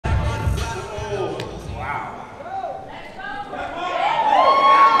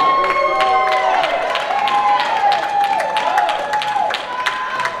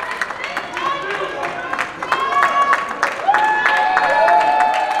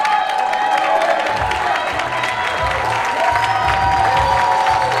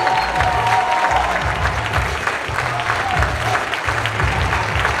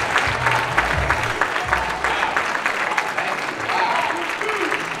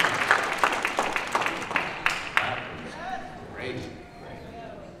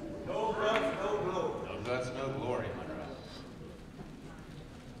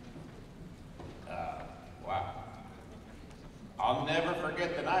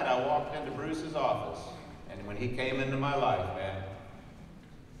night I walked into Bruce's office, and when he came into my life, man,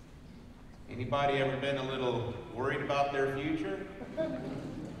 anybody ever been a little worried about their future?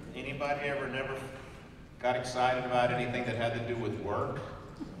 Anybody ever never got excited about anything that had to do with work?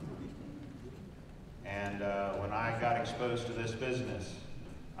 And when I got exposed to this business,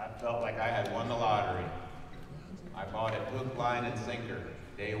 I felt like I had won the lottery. I bought it hook, line, and sinker,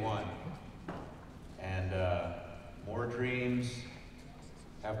 day one. And more dreams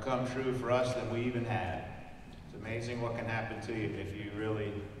have come true for us than we even had. It's amazing what can happen to you if you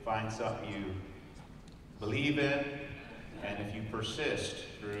really find something you believe in, and if you persist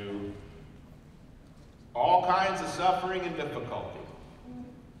through all kinds of suffering and difficulty.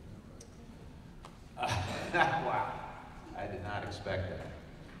 Wow, I did not expect that.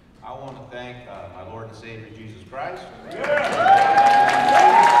 I want to thank my Lord and Savior Jesus Christ. I want to thank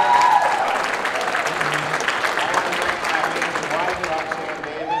my amazing wife, Roxanne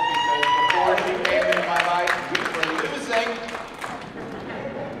David, because before she came into my life, we were losing.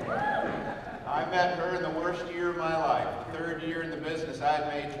 I met her in the worst year of my life. The third year in the business, I had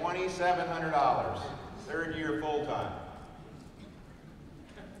made $2,700. Third year full-time.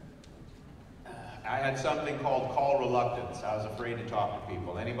 I had something called call reluctance. I was afraid to talk to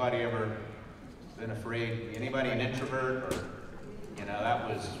people. Anybody ever been afraid? Anybody an introvert? Or, you know, that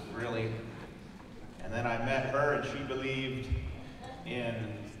was really... And then I met her, and she believed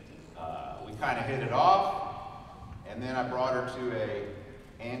in... we kind of hit it off. And then I brought her to a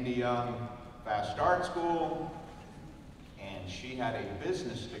Andy Young Fast Start School. And she had a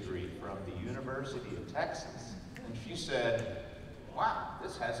business degree from the University of Texas. And she said, wow,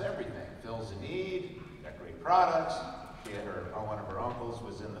 this has everything. Fills a need, got great products. She had one of her uncles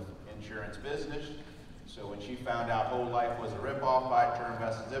was in the insurance business. So when she found out whole life was a ripoff, buy term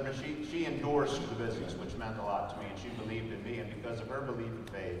investments, she endorsed the business, which meant a lot to me, and she believed in me. And because of her belief and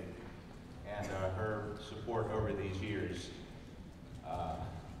faith and her support over these years,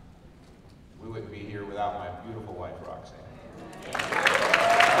 we wouldn't be here without my beautiful wife, Roxanne. Anyway,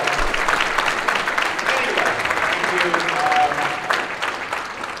 thank you.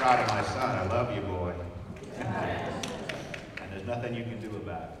 Proud of my son. I love you, boy. And there's nothing you can do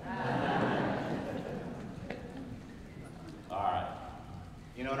about it. All right.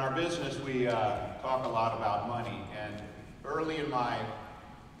 You know, in our business, we talk a lot about money. And early in my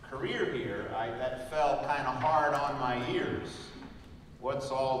career here, that fell kind of hard on my ears. What's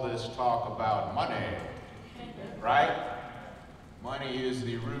all this talk about money? Right? Money is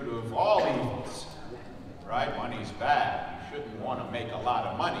the root of all evils. Right? Money's bad. Shouldn't want to make a lot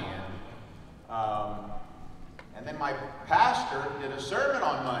of money. And then my pastor did a sermon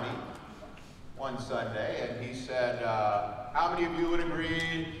on money one Sunday, and he said, how many of you would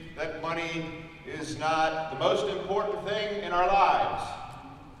agree that money is not the most important thing in our lives?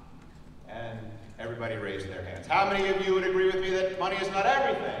 And everybody raised their hands. How many of you would agree with me that money is not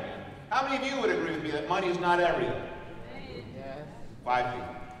everything? And how many of you would agree with me that money is not everything? Yes. 5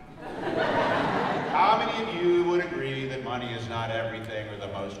 people. How many of you would agree that money is not everything or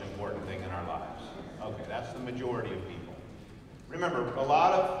the most important thing in our lives? Okay, that's the majority of people. Remember, a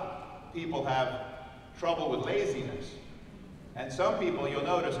lot of people have trouble with laziness. And some people, you'll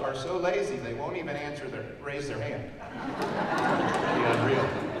notice, are so lazy they won't even raise their hand. It's pretty unreal.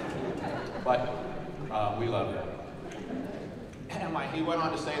 But we love them. And he went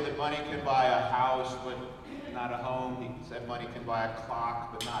on to say that money can buy a house, but not a home. He said money can buy a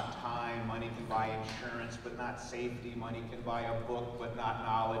clock, but not time. Money can buy insurance, but not safety. Money can buy a book, but not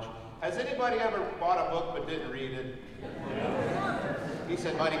knowledge. Has anybody ever bought a book but didn't read it? Yeah. He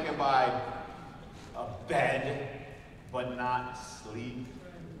said money can buy a bed, but not sleep.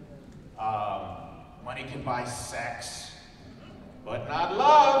 Money can buy sex, but not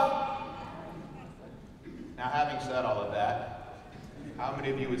love. Now, having said all of that, how many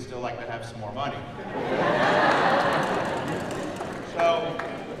of you would still like to have some more money? So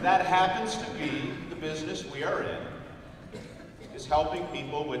that happens to be the business we are in, is helping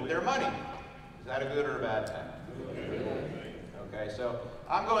people with their money. Is that a good or a bad thing? Okay, so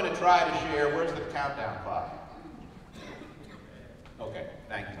I'm going to try to share. Where's the countdown clock? Okay,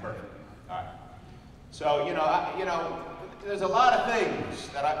 thank you, perfect. All right. So, there's a lot of things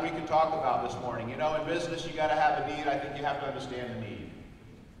that we can talk about this morning. You know, in business, you got to have a need. I think you have to understand the need.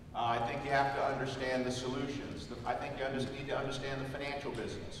 I think you have to understand the solutions. I think you need to understand the financial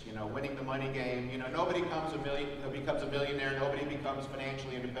business. You know, winning the money game. You know, nobody becomes a millionaire. Nobody becomes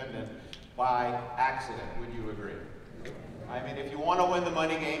financially independent by accident. Would you agree? I mean, if you want to win the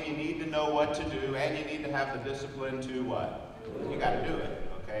money game, you need to know what to do, and you need to have the discipline to what? You got to do it.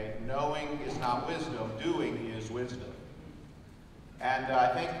 Okay? Knowing is not wisdom. Doing is wisdom. And I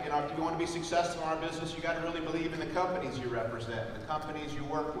think, you know, if you want to be successful in our business, you got to really believe in the companies you represent, the companies you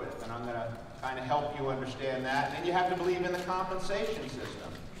work with. And I'm going to kind of help you understand that. And then you have to believe in the compensation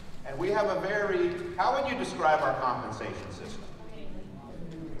system. And we have a very, how would you describe our compensation system?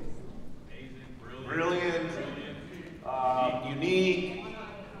 Brilliant, unique,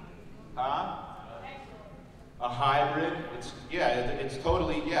 a hybrid. It's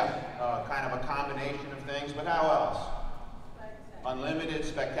totally, kind of a combination of things. But how else? Unlimited,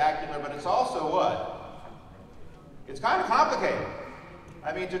 spectacular, but it's also what? It's kind of complicated.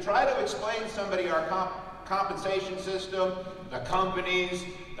 I mean, to try to explain to somebody our compensation system, the companies,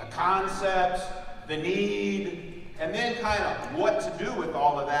 the concepts, the need, and then kind of what to do with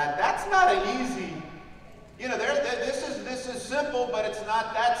all of that, that's not an easy, you know, this is simple, but it's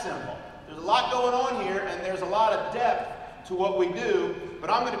not that simple. There's a lot going on here, and there's a lot of depth to what we do, but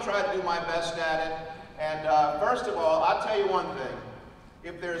I'm going to try to do my best at it. And first of all, I'll tell you one thing.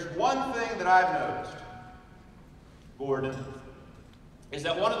 If there's one thing that I've noticed, Gordon, is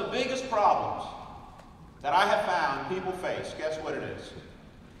that one of the biggest problems that I have found people face, guess what it is?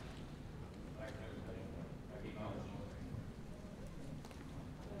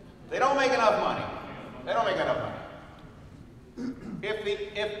 They don't make enough money. They don't make enough money. If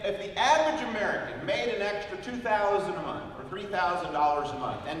the average American made an extra $2,000 a month or $3,000 a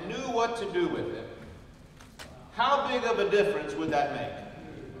month and knew what to do with it, how big of a difference would that make?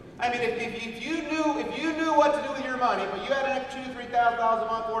 I mean, if you knew what to do with your money, but you had an extra $2,000 to $3,000 a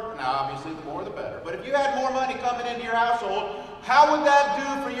month for it, now obviously the more the better. But if you had more money coming into your household, how would that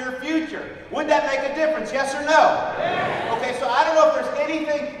do for your future? Would that make a difference? Yes or no? Yes. Okay, so I don't know if there's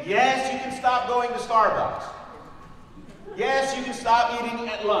anything. Yes, you can stop going to Starbucks. Yes, you can stop eating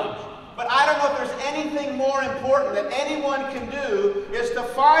at lunch. But I don't know if there's anything more important that anyone can do is to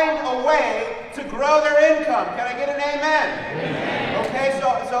find a way to grow their income. Can I get an amen? Amen. Okay,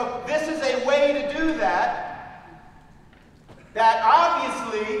 so this is a way to do that. That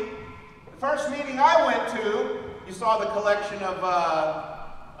obviously, the first meeting I went to, you saw the collection of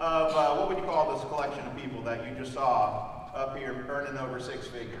what would you call this collection of people that you just saw up here earning over 6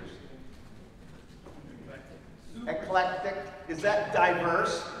 figures? Eclectic. Is that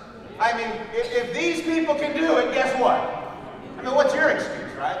diverse? I mean, if these people can do it, guess what? I mean, what's your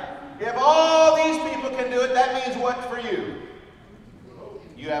excuse, right? If all these people can do it, that means what for you?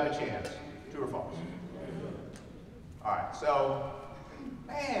 You have a chance. True or false? All right, so,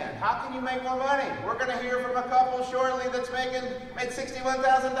 man, how can you make more money? We're going to hear from a couple shortly that's made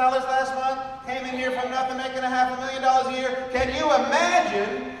 $61,000 last month, came in here from nothing, making $500,000 a year. Can you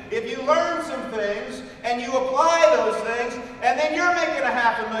imagine if you learn some things and you apply those things, and then you're making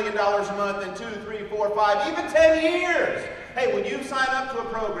 $500,000 a month in 2, 3, 4, 5, even 10 years? Hey, would you sign up to a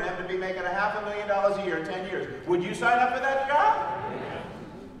program to be making $500,000 a year in 10 years? Would you sign up for that job?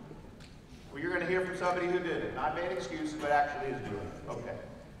 Well, you're going to hear from somebody who did it. Not made excuses, but actually is doing it. Okay.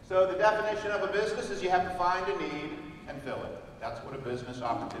 So the definition of a business is you have to find a need and fill it. That's what a business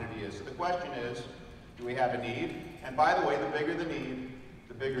opportunity is. So the question is, do we have a need? And by the way, the bigger the need,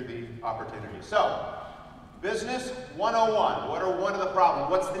 the bigger the opportunity. So, Business 101. What are one of the problems?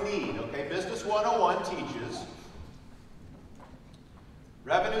 What's the need? Okay, Business 101 teaches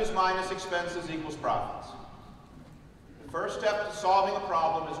revenues minus expenses equals profits. The first step to solving a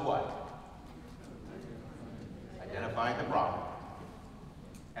problem is what? Identifying the problem.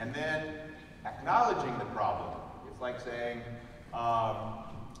 And then acknowledging the problem. It's like saying,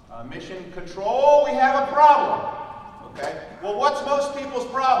 mission control, we have a problem. Okay? Well, what's most people's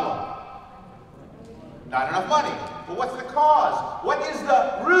problem? Not enough money. Well, what's the cause? What is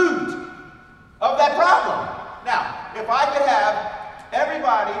the root of that problem? Now, if I could have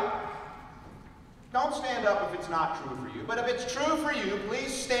everybody, don't stand up if it's not true for you, but if it's true for you,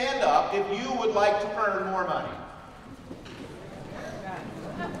 please stand up if you would like to earn more money.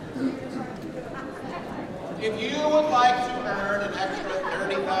 If you would like to earn an extra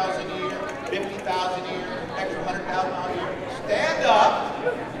 $30,000 a year, $50,000 a year, extra $100,000 a year, stand up.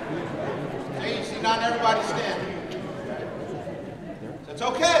 See, you see, not everybody's standing. So it's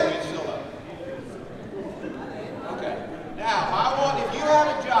okay when you're still up. Okay. Now, if you have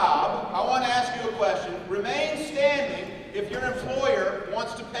a job, I want to ask you a question. Remain standing if your employer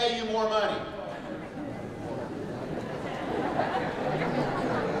wants to pay you more money.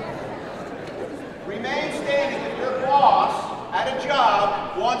 Remain standing if your boss at a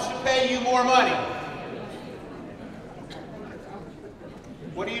job wants to pay you more money.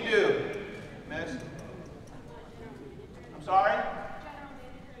 What do you do, miss? I'm sorry?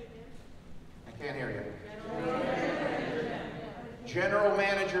 I can't hear you. General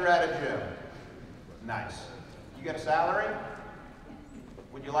manager at a gym. Nice. You get a salary?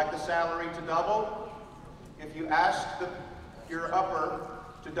 Would you like the salary to double? If you asked your upper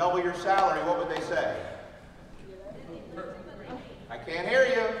to double your salary, what would they say? I can't hear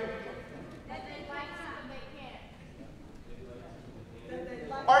you.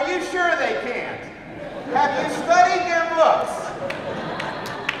 Are you sure they can't? Have you studied their books?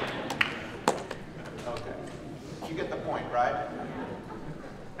 Okay. You get the point, right?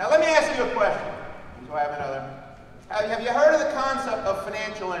 Now let me ask you a question. Do I have another? Have you heard of the concept of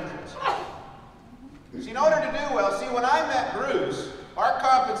financial interest? See, in order to do well, see, when I met Bruce, our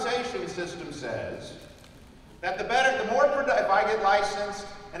compensation system says that the more productive, if I get licensed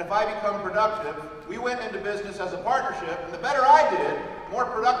and if I become productive, we went into business as a partnership, and the better I did, the more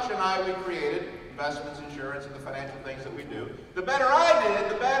production we created, investments, insurance, and the financial things that we do, the better I did,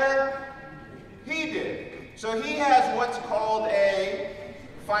 the better he did. So he has what's called a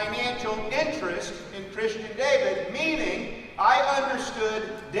financial interest in Christian David, meaning I understood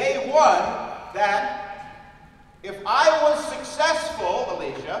day one that if I was successful,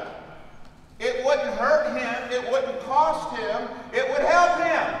 Alicia, it wouldn't hurt him, it wouldn't cost him, it would help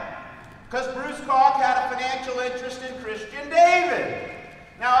him. Because Bruce Kalk had a financial interest in Christian David.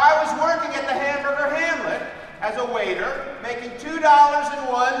 Now, I was working at the Hamburger Hamlet as a waiter, making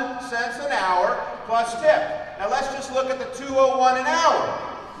 $2.01 an hour plus tip. Now, let's just look at the $2.01 an hour.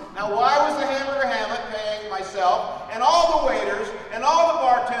 Now, why was the Hamburger Hamlet paying myself and all the waiters and all the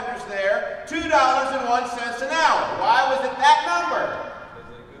bartenders there $2.01 an hour? Why was it that number?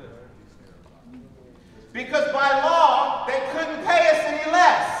 Because by law, they couldn't pay us any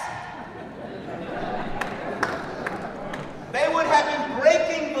less. They would have been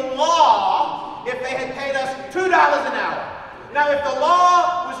breaking the law if they had paid us $2 an hour. Now, if the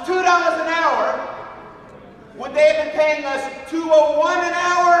law was $2 an hour, would they have been paying us $2.01 an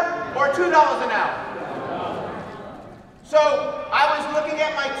hour or $2 an hour? So I was looking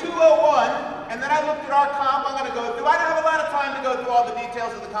at my $2.01, and then I looked at our comp I'm going to go through. I don't have a lot of time to go through all the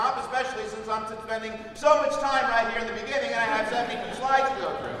details of the comp, especially since I'm spending so much time right here in the beginning, and I have 72 slides to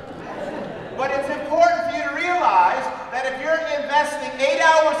go through. But it's important for you to realize that if you're investing 8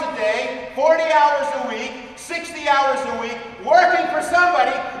 hours a day, 40 hours a week, 60 hours a week, working for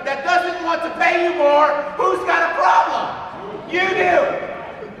somebody that doesn't want to pay you more, who's got a problem? You do.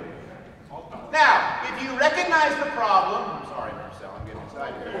 Now, if you recognize the problem, I'm sorry, Marcel, I'm getting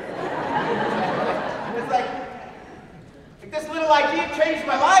excited. It's like this little idea changed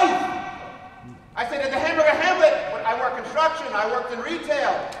my life. I said at the Hamburger Hamlet, I worked construction, I worked in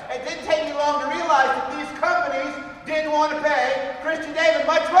retail. It didn't take me long to realize that these companies didn't want to pay Christian David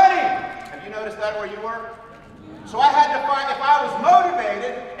much money. Have you noticed that where you work? So I had to find, if I was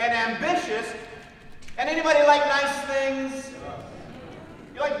motivated and ambitious, and anybody like nice things?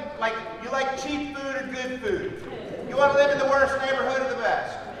 You like cheap food or good food? You want to live in the worst neighborhood or the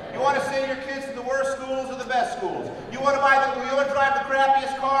best? You want to send your kids to the worst schools or the best schools? You want to drive the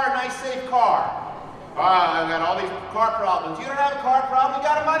crappiest car, a nice safe car? I've got all these car problems. You don't have a car problem, you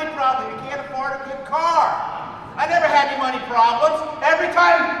got a money problem. You can't afford a good car. I never had any money problems. Every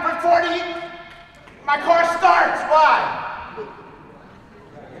time for 40 years, my car starts. Why?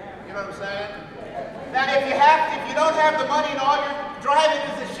 You know what I'm saying? Now, if you don't have the money and all you're driving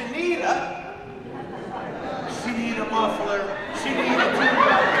is a Shanita muffler, she needs a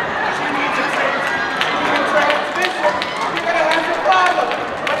tuner, she needs a transmission, you're going to have a problem.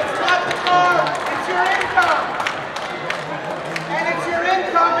 But it's not the car, it's your income. And it's your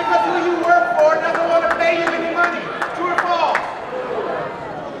income because who you work for doesn't want to pay you any money. True or false?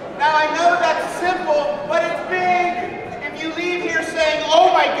 Now I know that's simple, but it's big. If you leave here saying,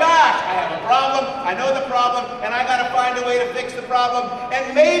 oh my gosh, I have a problem, I know the problem, and I got to find a way to fix the problem,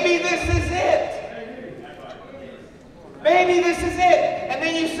 and maybe this is it. Maybe this is it. And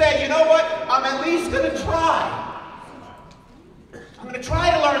then you say, you know what? I'm at least going to try. I'm going to try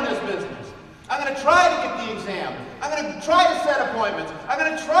to learn this business. I'm going to try to get the exam. I'm going to try to set appointments. I'm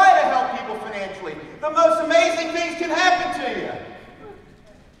going to try to help people financially. The most amazing things can happen to you.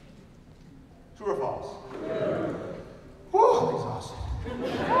 True or false? Whew, exhausted.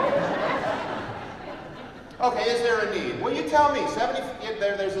 Okay, is there a need? Well, you tell me.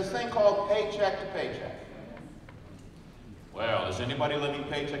 There's this thing called paycheck to paycheck. Well, is anybody living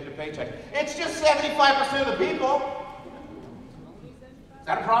paycheck to paycheck? It's just 75% of the people. Is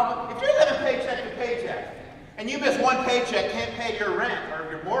that a problem? If you're living paycheck to paycheck, and you miss one paycheck, can't pay your rent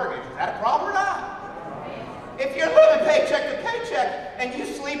or your mortgage, is that a problem or not? If you're living paycheck to paycheck, and you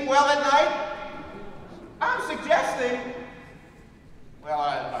sleep well at night, I'm suggesting, well,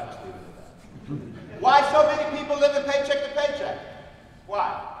 I'll just leave it at that. Why so many people live in paycheck to paycheck?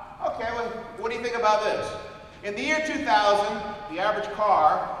 Why? Okay, well, what do you think about this? In the year 2000, the average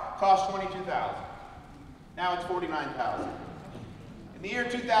car cost $22,000. Now it's $49,000. In the year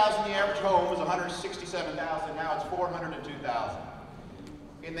 2000, the average home was $167,000. Now it's $402,000.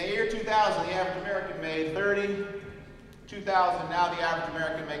 In the year 2000, the average American made $32,000. Now the average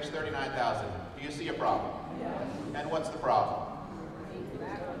American makes $39,000. Do you see a problem? Yes. And what's the problem?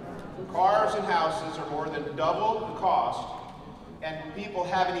 Cars and houses are more than double the cost, and people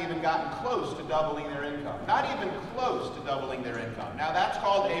haven't even gotten close to doubling their income. Not even close to doubling their income. Now that's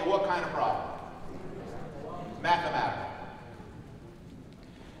called a what kind of problem? Mathematical.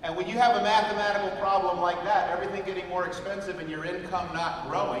 And when you have a mathematical problem like that, everything getting more expensive and your income not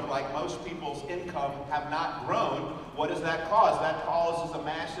growing, like most people's income have not grown, what does that cause? That causes a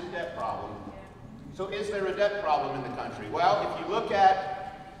massive debt problem. So is there a debt problem in the country? Well, if you look at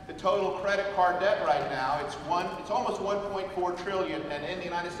the total credit card debt right now, it's almost 1.4 trillion, and in the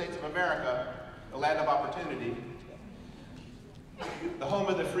United States of America, the land of opportunity, the home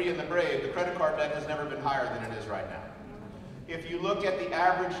of the free and the brave, the credit card debt has never been higher than it is right now. If you look at the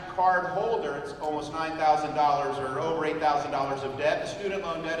average card holder, it's almost $9,000 or over $8,000 of debt. The student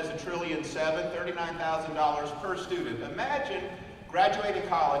loan debt is $1.7 trillion, $39,000 per student. Imagine graduating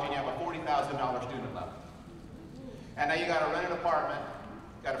college and you have a $40,000 student loan. And now you got to rent an apartment,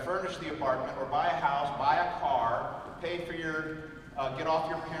 got to furnish the apartment, or buy a house, buy a car, pay for your, get off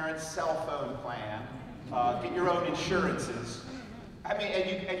your parents' cell phone plan, get your own insurances. I mean,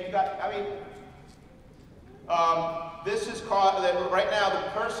 this is called, right now the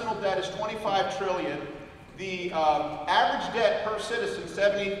personal debt is $25 trillion. The average debt per citizen,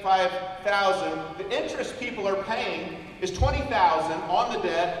 $75,000. The interest people are paying is $20,000 on the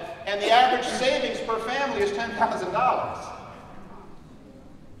debt, and the average savings per family is $10,000.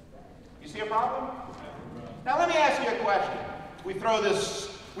 You see a problem? Now let me ask you a question. We throw this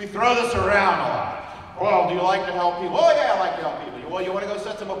around a lot. Well, do you like to help people? Oh yeah, I like to help people. Well, you want to go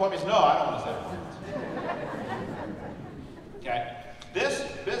set some appointments? No, I don't want to set appointments. Okay? This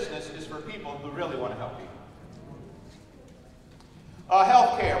business is for people who really want to help people.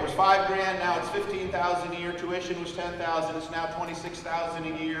 Healthcare was $5,000, now it's $15,000 a year. Tuition was $10,000, it's now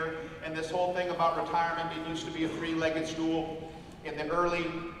 $26,000 a year. And this whole thing about retirement, it used to be a three-legged stool. In the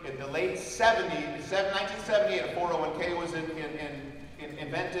late 70s, 1978, a 401k was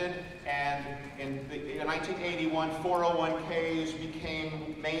invented, and in 1981, 401ks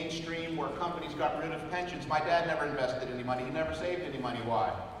became mainstream where companies got rid of pensions. My dad never invested any money. He never saved any money.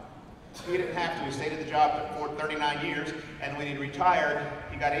 Why? He didn't have to. He stayed at the job for 39 years, and when he retired,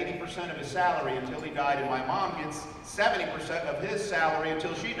 he got 80% of his salary until he died, and my mom gets 70% of his salary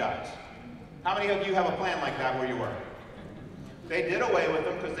until she dies. How many of you have a plan like that where you work? They did away with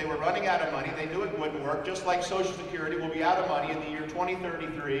them because they were running out of money. They knew it wouldn't work, just like Social Security will be out of money in the year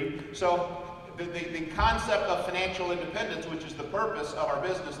 2033. So the concept of financial independence, which is the purpose of our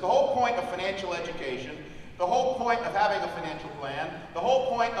business, the whole point of financial education, the whole point of having a financial plan, the whole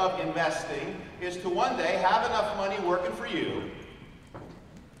point of investing is to one day have enough money working for you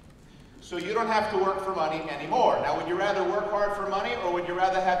so you don't have to work for money anymore. Now, would you rather work hard for money, or would you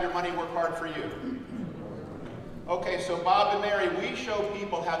rather have your money work hard for you? Okay, so Bob and Mary, we show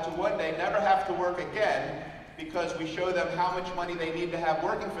people how to one day never have to work again, because we show them how much money they need to have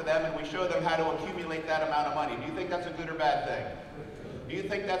working for them, and we show them how to accumulate that amount of money. Do you think that's a good or bad thing? Do you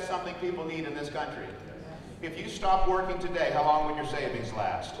think that's something people need in this country? If you stop working today, how long would your savings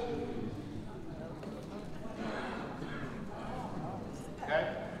last?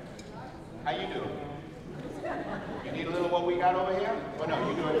 Okay? How you doing? You need a little what we got over here? Well, no,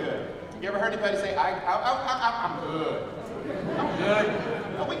 you're doing good. You ever heard anybody say, I'm good? I'm good.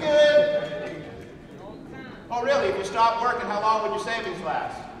 Are we good? Oh, really? If you stop working, how long would your savings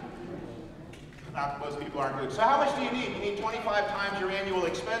last? Most people aren't good. So how much do you need? You need 25 times your annual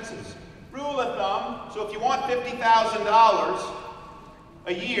expenses. Rule of thumb, so if you want $50,000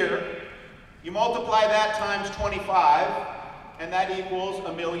 a year, you multiply that times 25, and that equals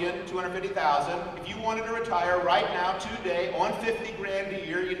 $1,250,000. If you wanted to retire right now, today, on 50 grand a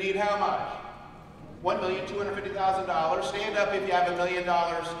year, you need how much? $1,250,000. Stand up if you have $1 million,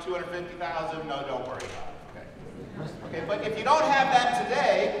 $250,000. No, don't worry about it. Okay, but if you don't have that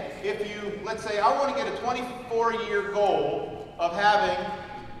today, if you, let's say, I want to get a 24-year goal of having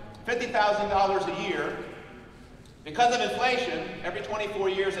 $50,000 a year, because of inflation, every 24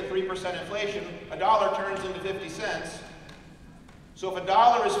 years at 3% inflation, a dollar turns into 50 cents. So if a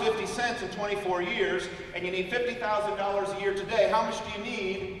dollar is 50 cents in 24 years, and you need $50,000 a year today, how much do you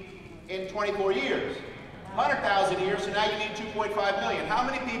need in 24 years? 100,000 a year, so now you need 2.5 million. How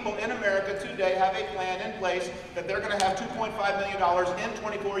many people in America today have a plan in place that they're going to have $2.5 million in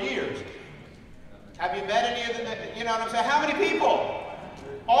 24 years? Have you met any of the, you know what I'm saying? How many people?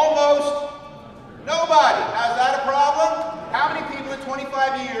 Almost nobody. Now, is that a problem? How many people in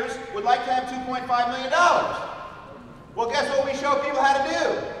 25 years would like to have $2.5 million? Well, guess what we show people how to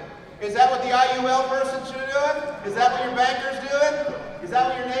do? Is that what the IUL person's doing? Is that what your banker's doing? Is that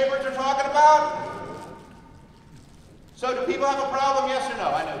what your neighbors are talking about? So do people have a problem, yes or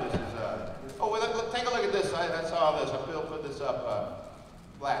no? I know this is, oh, well, take a look at this. I saw this. Bill put this up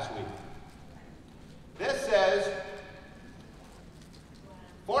last week. This says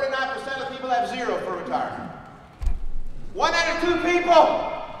 49% of people have zero for retirement. 1 out of 2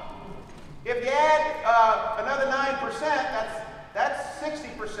 people. If you add another 9%, that's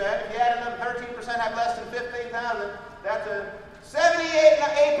 60%. If you add another 13% have less than 15,000, that's a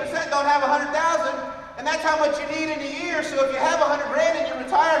 78% don't have 100,000. And that's how much you need in a year. So if you have 100 grand and you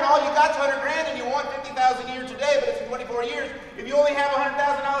retire and all you got's 100 grand and you want 50,000 a year today, but it's in 24 years, if you only have $100,000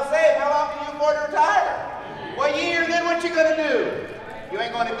 saved, how long can you afford to retire? Well, year, then what you gonna do? You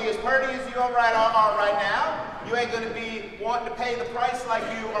ain't gonna be as purty as you are right now. You ain't gonna be wanting to pay the price like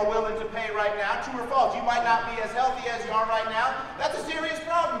you are willing to pay right now. True or false? You might not be as healthy as you are right now. That's a serious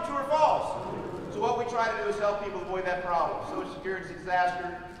problem. True or false? So what we try to do is help people avoid that problem. Social Security is a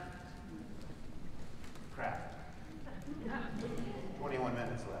disaster. Crap. 21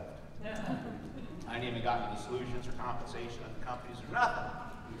 minutes left. I ain't even gotten to the solutions or compensation of the companies or nothing.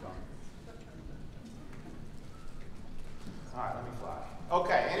 All right, let me fly.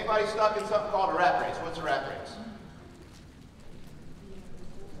 Okay, anybody stuck in something called a rat race? What's a rat race?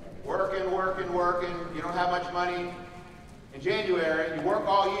 Working, working, working. You don't have much money. In January, you work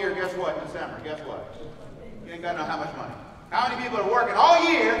all year. Guess what? In December, guess what? You ain't got how much money. How many people are working all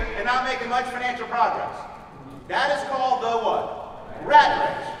year and not making much financial progress? That is called the what?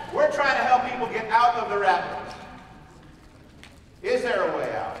 Rat race. We're trying to help people get out of the rat race. Is there a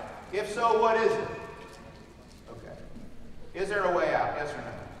way out? If so, what is it? Okay. Is there a way out? Yes or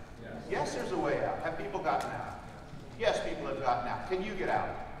no? Yes. Yes, there's a way out. Have people gotten out? Yes, people have gotten out. Can you get out?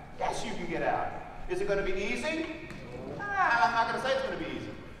 Yes, you can get out. Is it going to be easy? I'm not going to say it's going to be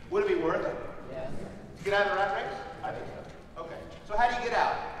easy. Would it be worth it? Yes. To get out of the rat race? I think so. Okay. So how do you get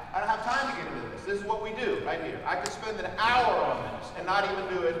out? I don't have time to get into this. This is what we do right here. I could spend an hour on this and not even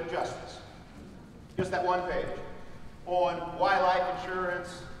do it justice. Just that one page. On why life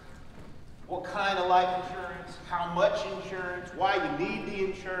insurance, what kind of life insurance, how much insurance, why you need the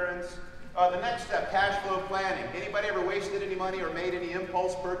insurance. The next step, cash flow planning. Anybody ever wasted any money or made any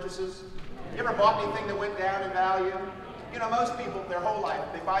impulse purchases? You ever bought anything that went down in value? You know, most people, their whole life,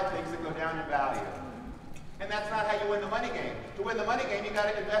 they buy things that go down in value. And that's not how you win the money game. To win the money game, you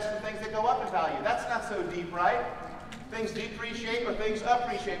got to invest in things that go up in value. That's not so deep, right? Things depreciate or things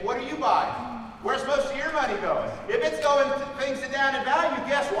appreciate. What are you buying? Where's most of your money going? If it's going to things that down in value,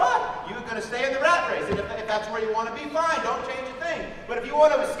 guess what? You're going to stay in the rat race. And if that's where you want to be, fine. Don't change a thing. But if you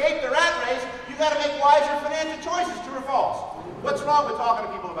want to escape the rat race, you got to make wiser financial choices. True or false? What's wrong with talking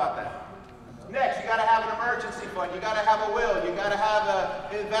to people about that? Next, you got to have an emergency fund. You got to have a will. You got to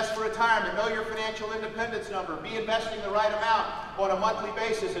have invest for retirement. Know your financial independence number. Be investing the right amount on a monthly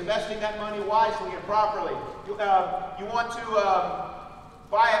basis. Investing that money wisely and properly. You want to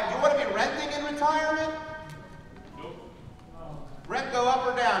buy it. You want to be renting in retirement? Nope. Rent go up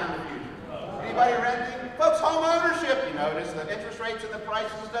or down in the future? Anybody renting? Folks, home ownership. You notice the interest rates and the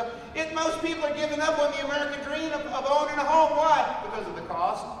prices and stuff. Most people are giving up on the American dream of owning a home. Why? Because of the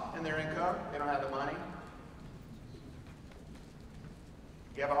cost. Their income, they don't have the money.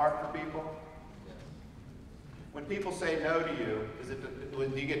 You have a heart for people? When people say no to you,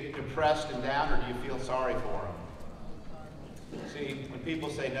 do you get depressed and down, or do you feel sorry for them? See, when people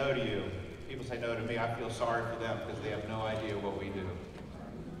say no to you, people say no to me, I feel sorry for them because they have no idea what we do.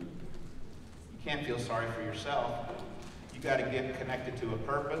 You can't feel sorry for yourself. You got to get connected to a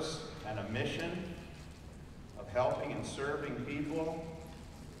purpose and a mission of helping and serving people.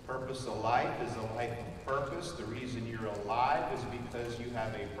 Purpose of life is a life of purpose. The reason you're alive is because you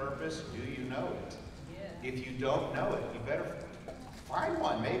have a purpose. Do you know it? Yeah. If you don't know it, you better find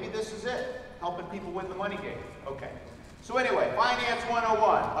one. Maybe this is it. Helping people win the money game. Okay. So anyway, Finance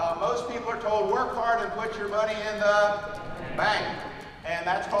 101. Most people are told work hard and put your money in the bank. And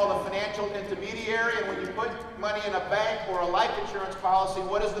that's called a financial intermediary. And when you put money in a bank or a life insurance policy,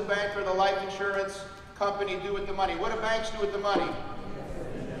 what does the bank or the life insurance company do with the money? What do banks do with the money?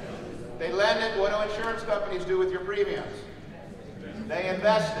 They lend it. What do insurance companies do with your premiums? They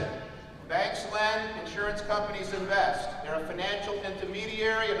invest it. Banks lend, insurance companies invest. They're a financial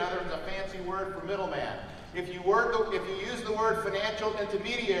intermediary. In other words, a fancy word for middleman. If you use the word financial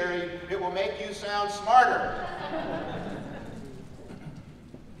intermediary, it will make you sound smarter.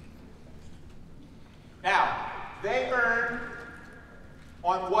 Now, they earn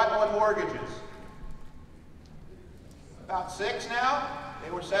on what on mortgages? About 6 now.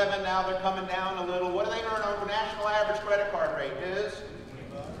 They were 7, now they're coming down a little. What do they earn on national average credit card rate is?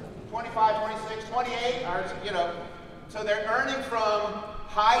 25, 26, 28, or, you know. So they're earning from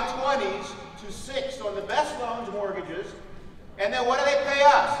high 20s to 6 on the best loans, mortgages. And then what do they pay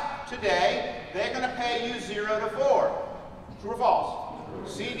us? Today, they're going to pay you 0 to 4. True or false?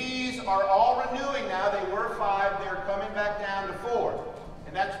 CDs are all renewing now. They were 5. They're coming back down to 4.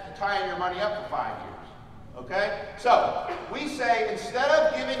 And that's tying your money up for 5 years. Okay? So, we say instead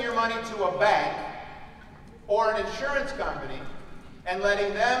of giving your money to a bank or an insurance company and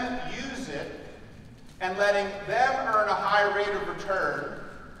letting them use it and letting them earn a high rate of return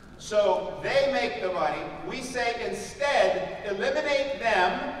so they make the money, we say instead eliminate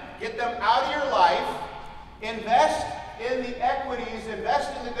them, get them out of your life, invest in the equities,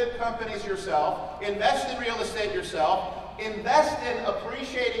 invest in the good companies yourself, invest in real estate yourself, invest in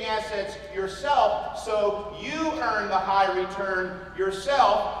appreciating assets yourself so you earn the high return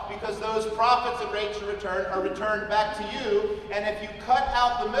yourself because those profits and rates of return are returned back to you. And if you cut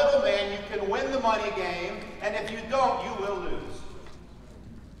out the middleman, you can win the money game. And if you don't, you will lose.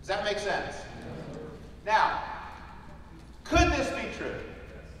 Does that make sense? Now, could this be true?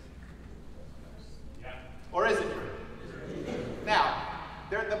 Or is it true? Now,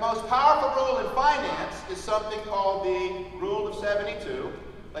 the most powerful rule in finance is something called the Rule of 72.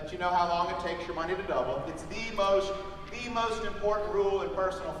 Let you know how long it takes your money to double. It's the most important rule in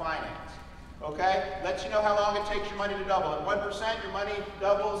personal finance. Okay? Let you know how long it takes your money to double. At 1%, your money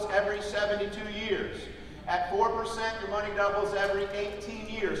doubles every 72 years. At 4%, your money doubles every 18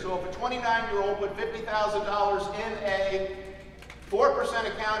 years. So if a 29-year-old put $50,000 in a 4%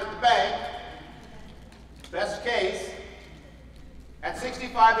 account at the bank, best case, at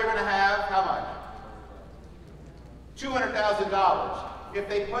 65 they're going to have how much? $200,000. If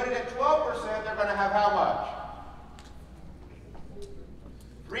they put it at 12%, they're going to have how much?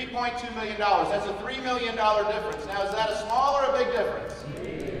 $3.2 million. That's a $3 million difference. Now, is that a small or a big difference?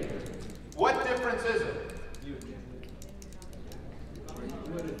 What difference is it?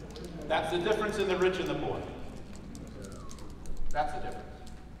 That's the difference in the rich and the poor. That's the difference.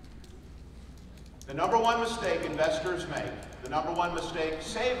 The number one mistake investors make, the number one mistake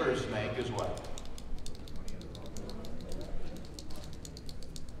savers make is what?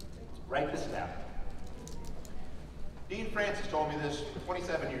 Write this down. Dean Francis told me this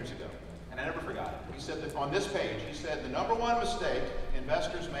 27 years ago, and I never forgot it. He said that on this page, he said the number one mistake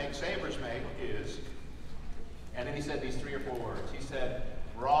investors make, savers make is, and then he said these 3 or 4 words. He said,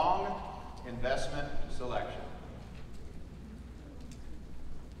 wrong investment selection.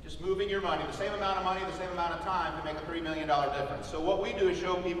 Just moving your money, the same amount of money, the same amount of time to make a $3 million difference. So what we do is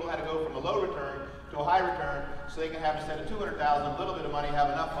show people how to go from a low return to a high return so they can have, instead of $200,000, a little bit of money, have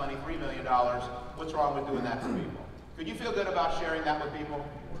enough money, $3 million. What's wrong with doing that for people? Could you feel good about sharing that with people?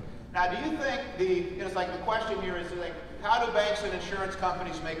 Now, do you think it's like the question here is like, how do banks and insurance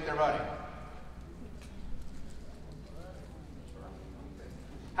companies make their money?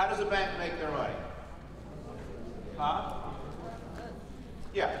 How does a bank make their money? Huh?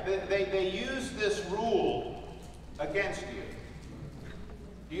 Yeah, they use this rule against you.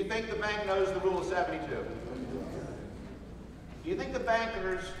 Do you think the bank knows the Rule of 72? Do you think the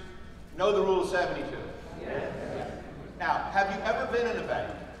bankers know the Rule of 72? Yes. Now, have you ever been in a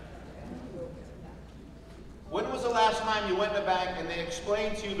bank? When was the last time you went to a bank and they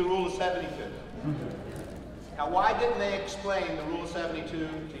explained to you the Rule of 72? Now, why didn't they explain the Rule of 72 to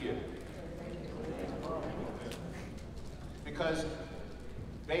you? Because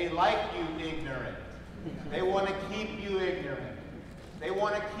they like you ignorant. They want to keep you ignorant. They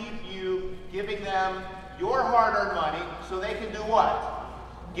want to keep you giving them your hard-earned money so they can do what?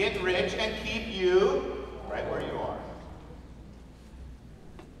 Get rich and keep you right where you are.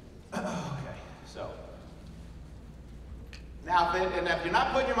 Okay, so. Now, if you're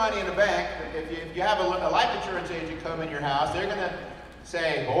not putting your money in a bank, if you have a life insurance agent come in your house, they're going to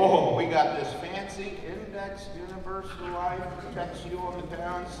say, oh, we got this fancy index universal life, protects you on the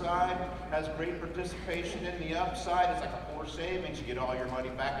downside, has great participation in the upside, it's like a forced savings, you get all your money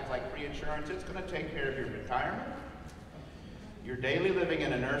back, it's like free insurance, it's going to take care of your retirement, your daily living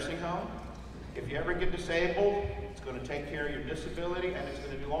in a nursing home. If you ever get disabled, it's going to take care of your disability, and it's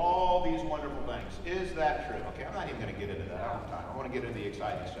going to do all these wonderful things. Is that true? Okay, I'm not even going to get into that all the time. I want to get into the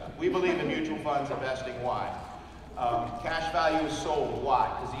exciting stuff. We believe in mutual funds investing. Why? Cash value is sold. Why?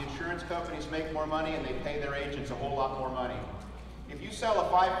 Because the insurance companies make more money and they pay their agents a whole lot more money. If you sell a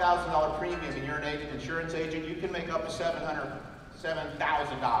 $5,000 premium and you're an insurance agent, you can make up to $7,000.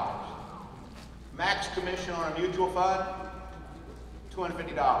 Max commission on a mutual fund, $250.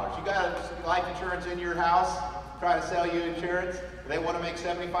 You got life insurance in your house, try to sell you insurance, they want to make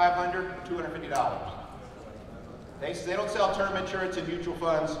 $7,500, $250. They don't sell term insurance in mutual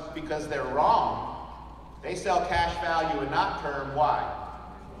funds because they're wrong. They sell cash value and not term. Why?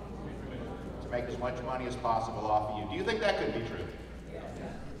 To make as much money as possible off of you. Do you think that could be true?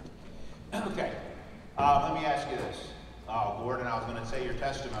 Okay. Let me ask you this. Gordon, I was going to say your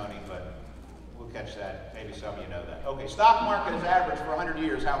testimony, but we'll catch that. Maybe some of you know that. Okay, stock market has averaged for 100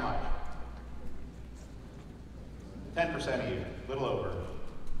 years how much? 10% a year, a little over.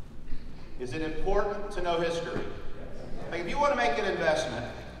 Is it important to know history? Like if you want to make an investment,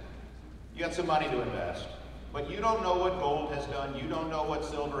 you got some money to invest, but you don't know what gold has done, you don't know what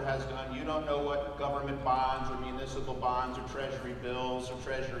silver has done, you don't know what government bonds or municipal bonds or treasury bills or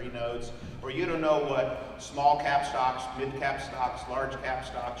treasury notes, or you don't know what small cap stocks, mid cap stocks, large cap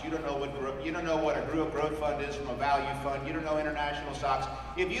stocks, you don't know what a growth fund is from a value fund, you don't know international stocks.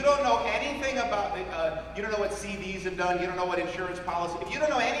 If you don't know anything about you don't know what CDs have done, you don't know what insurance policy, if you don't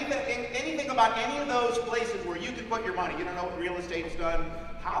know anything about any of those places where you can put your money, you don't know what real estate's done,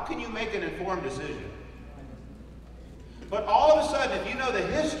 how can you make an informed decision? But all of a sudden, if you know the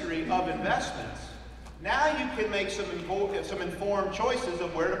history of investments, now you can make some informed choices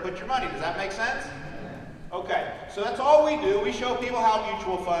of where to put your money. Does that make sense? Okay, so that's all we do. We show people how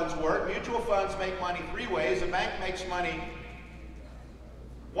mutual funds work. Mutual funds make money three ways. A bank makes money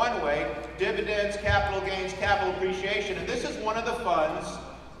one way: dividends, capital gains, capital appreciation. And this is one of the funds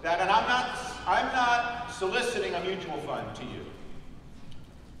that, and I'm not soliciting a mutual fund to you.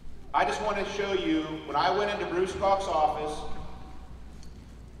 I just want to show you, when I went into Bruce Koch's office,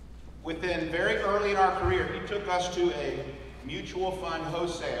 very early in our career, he took us to a mutual fund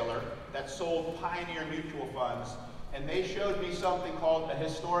wholesaler that sold Pioneer mutual funds, and they showed me something called a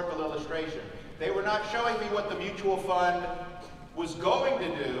historical illustration. They were not showing me what the mutual fund was going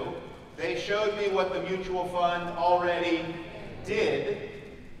to do, they showed me what the mutual fund already did,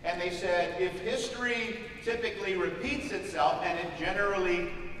 and they said, if history typically repeats itself, and it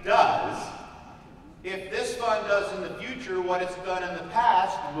generally does, if this fund does in the future what it's done in the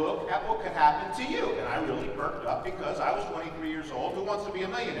past, look at what could happen to you. And I really perked up because I was 23 years old. Who wants to be a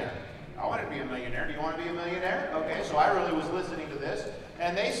millionaire? I wanted to be a millionaire. Do you want to be a millionaire? Okay, so I really was listening to this.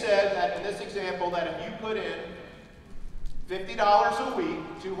 And they said that in this example, that if you put in $50 a week,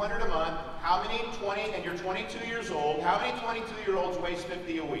 $200 a month, how many and you're 22 years old, how many 22-year-olds waste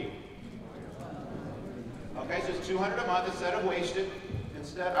 $50 a week? Okay, so it's $200 a month instead of wasted.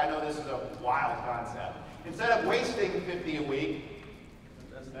 I know this is a wild concept. Instead of wasting $50 a week,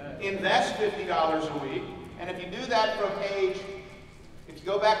 invest $50 a week. And if you do that from if you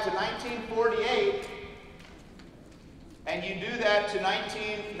go back to 1948, and you do that to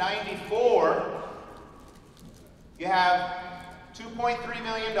 1994, you have $2.3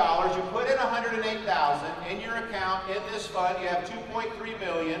 million. You put in $108,000 in your account in this fund. You have $2.3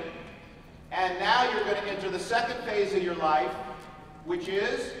 million. And now you're going to enter the second phase of your life, which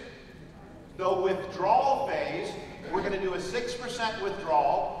is the withdrawal phase. We're going to do a 6%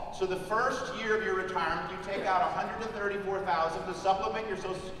 withdrawal. So the first year of your retirement, you take out $134,000 to supplement your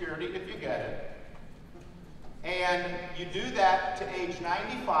Social Security if you get it. And you do that to age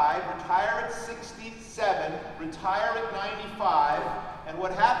 95, retire at 67, retire at 95. And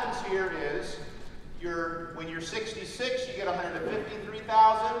what happens here is, when you're 66, you get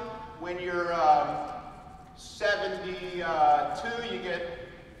 $153,000. When you're 72,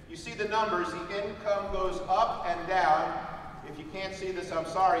 you see the numbers, the income goes up and down. If you can't see this, I'm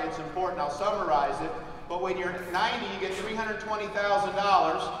sorry, it's important, I'll summarize it. But when you're 90, you get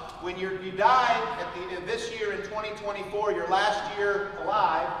 $320,000. When you die this year in 2024, your last year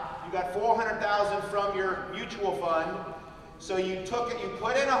alive, you got $400,000 from your mutual fund. So you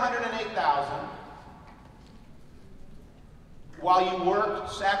put in $108,000 while you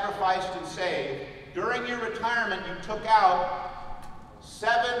worked, sacrificed, and saved. During your retirement, you took out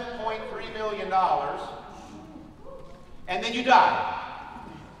 $7.3 million, and then you died.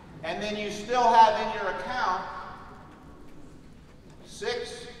 And then you still have in your account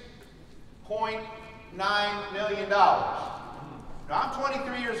 $6.9 million. Now, I'm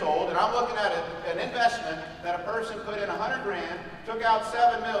 23 years old, and I'm looking at an investment that a person put in 100 grand, took out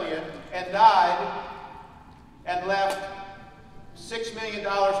 $7 million, and died, and left $6 million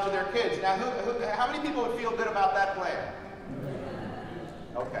to their kids. Now, how many people would feel good about that plan?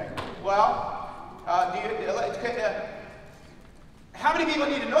 Okay. Well, how many people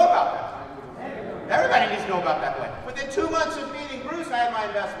need to know about that? Everybody needs to know about that plan. Within 2 months of meeting Bruce, I had my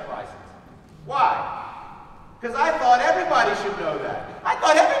investment license. Why? Because I thought everybody should know that. I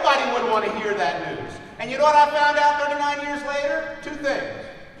thought everybody would want to hear that news. And you know what I found out 39 years later? Two things.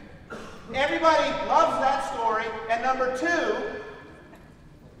 Everybody loves that story. And number two,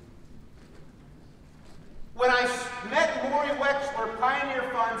 when I met Maury Wexler, Pioneer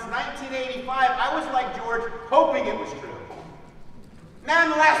Funds, 1985, I was like George, hoping it was true. Now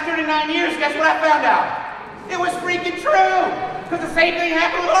in the last 39 years, guess what I found out? It was freaking true! Because the same thing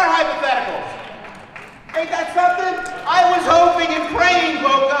happened with our hypotheticals. Ain't that something? I was hoping and praying,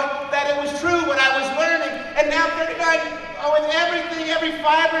 Boca, that it was true what I was learning. And now 39, with everything, every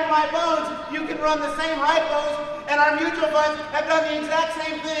fiber in my bones, you can run the same hypos, and our mutual funds have done the exact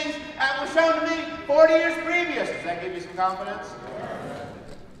same things that were shown to me 40 years previous. Does that give you some confidence?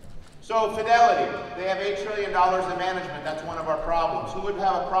 So Fidelity, they have $8 trillion in management. That's one of our problems. Who would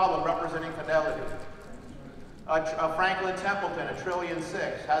have a problem representing Fidelity? Franklin Templeton, $1.6 trillion.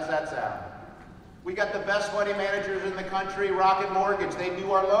 How's that sound? We got the best money managers in the country, Rocket Mortgage. They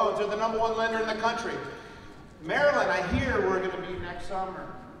do our loans. They're the #1 lender in the country. Maryland, I hear we're going to be next summer.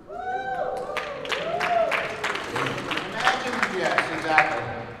 Imagine, yes, exactly.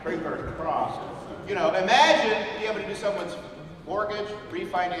 Freebird Cross. You know, imagine being able to do someone's mortgage,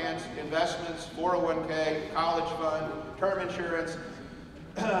 refinance, investments, 401k, college fund, term insurance,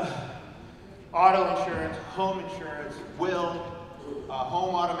 auto insurance, home insurance, will,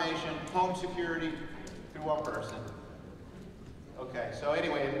 home automation, home security through one person. Okay, so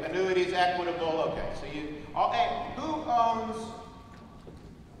anyway, annuities, equitable, okay. So you, hey, who owns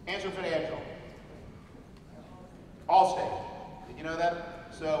Answer Financial? Allstate. Did you know that?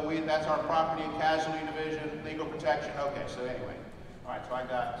 So that's our property and casualty division, legal protection. Okay, so anyway. All right, so I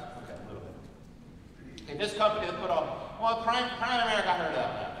got, okay, a little bit. Okay, this company that put all, well, Prime America, I heard of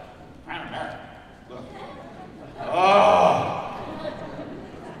that. Prime America. Look. Oh.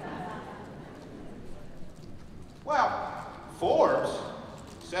 Well, Forbes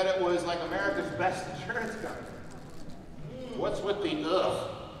said it was like America's best insurance company. What's with the ugh?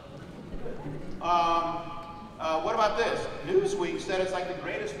 What about this? Newsweek said it's like the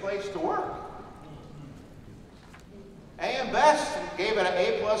greatest place to work. AM Best gave it an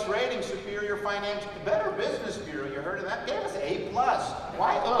A+ rating, Superior Financial, Better Business Bureau. You heard of that? Gave us A+.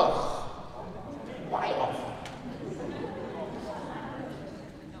 Why ugh? Why ugh?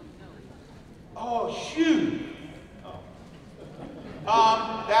 Oh shoot!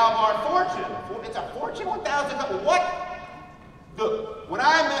 Dalmar Fortune. It's a Fortune 1000 company. What? Look, when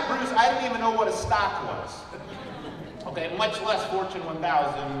I met Bruce, I didn't even know what a stock was. Okay, much less Fortune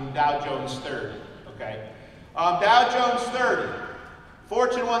 1000, Dow Jones 30. Okay, Dow Jones 30,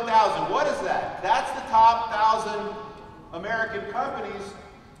 Fortune 1000. What is that? That's the top 1,000 American companies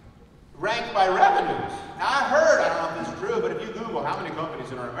ranked by revenues. Now I heard, I don't know if it's true, but if you Google how many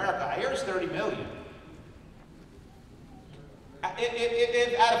companies are in America, I hear it's 30 million. Out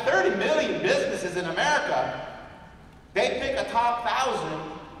of 30 million businesses in America, they pick a top 1,000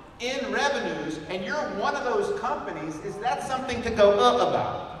 in revenues, and you're one of those companies. Is that something to go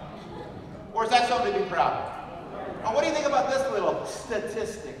about? Or is that something to be proud of? Now, what do you think about this little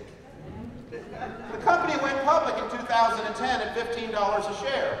statistic? The company went public in 2010 at $15 a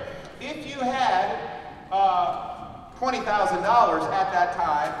share. If you had $20,000 at that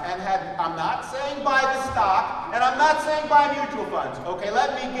time and had, I'm not saying buy the stock, and I'm not saying buy mutual funds. Okay,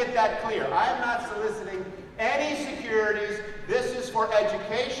 let me get that clear. I am not soliciting any securities. This is for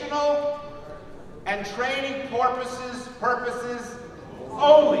educational and training purposes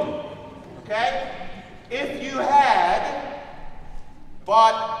only. Okay? If you had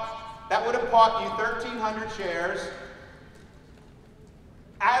bought, that would have bought you 1,300 shares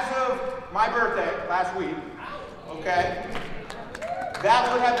as of my birthday last week. Okay?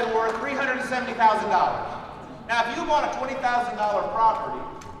 That would have been worth $370,000. Now, if you bought a $20,000 property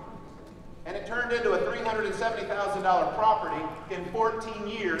and it turned into a $370,000 property in 14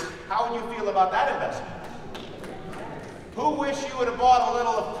 years, how would you feel about that investment? Who wish you would have bought a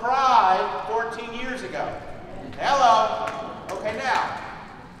little of pride 14 years ago? Hello? Okay, now,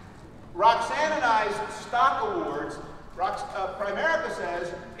 Roxanne and I's stock awards, Primerica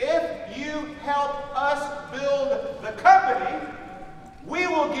says, if you help us build the company, we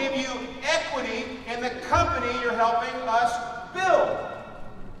will give you equity in the company you're helping us build.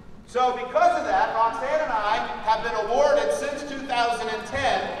 So because of that, Roxanne and I have been awarded since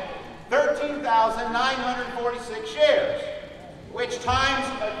 2010 13,946 shares, which times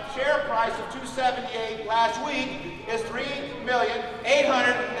a share price of $278 last week is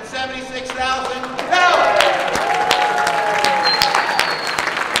 $3,876,000.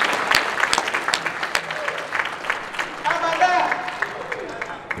 How about that?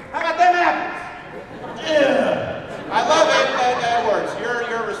 How about them apples? Yeah.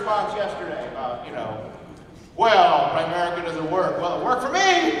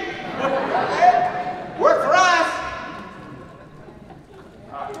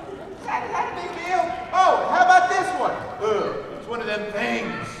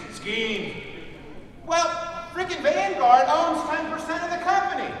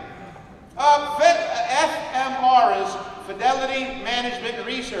 Fidelity Management and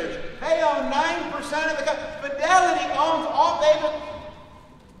Research. They own 9% of the company. Fidelity owns all data.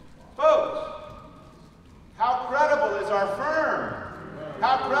 Folks, how credible is our firm?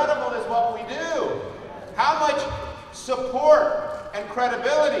 How credible is what we do? How much support and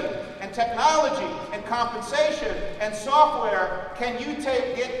credibility and technology and compensation and software can you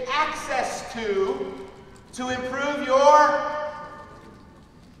get access to improve your...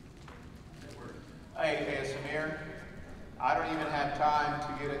 Hey, Samir, I don't even have time to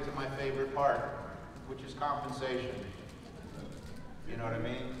get into my favorite part, which is compensation. You know what I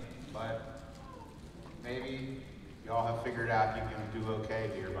mean? But maybe y'all have figured out you can do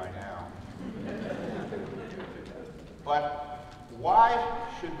okay here by now. But why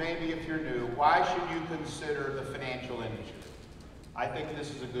should, maybe if you're new, why should you consider the financial industry? I think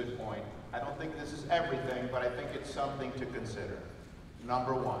this is a good point. I don't think this is everything, but I think it's something to consider.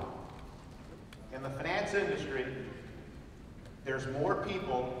 Number one, in the finance industry, there's more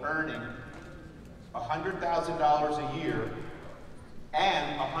people earning $100,000 a year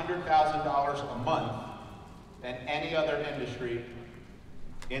and $100,000 a month than any other industry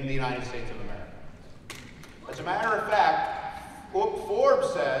in the United States of America. As a matter of fact, Forbes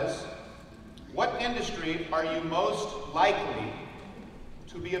says, what industry are you most likely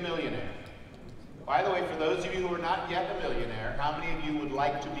to be a millionaire? By the way, for those of you who are not yet a millionaire, how many of you would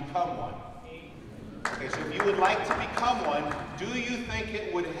like to become one? Okay, so if you would like to become one, do you think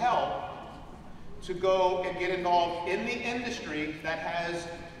it would help to go and get involved in the industry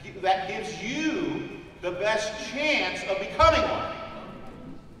that gives you the best chance of becoming one?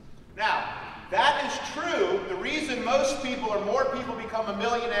 Now, that is true. The reason most people or more people become a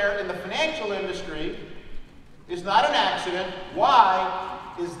millionaire in the financial industry is not an accident. Why?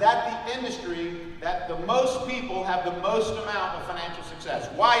 Is that the industry that the most people have the most amount of financial success?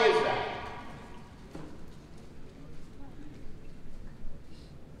 Why is that?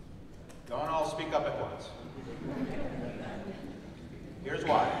 Don't all speak up at once. Here's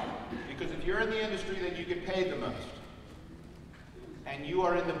why. Because if you're in the industry that you get paid the most, and you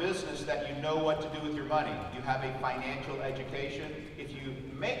are in the business that you know what to do with your money, you have a financial education, if you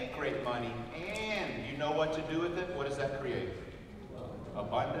make great money and you know what to do with it, what does that create?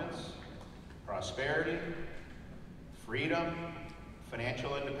 Abundance, prosperity, freedom,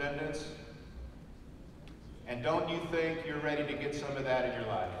 financial independence. And don't you think you're ready to get some of that in your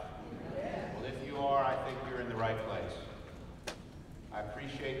life? Well, if you are, I think you're in the right place. I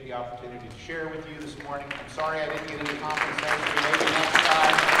appreciate the opportunity to share with you this morning. I'm sorry I didn't get any compensation. Maybe next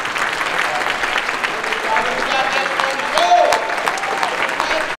time.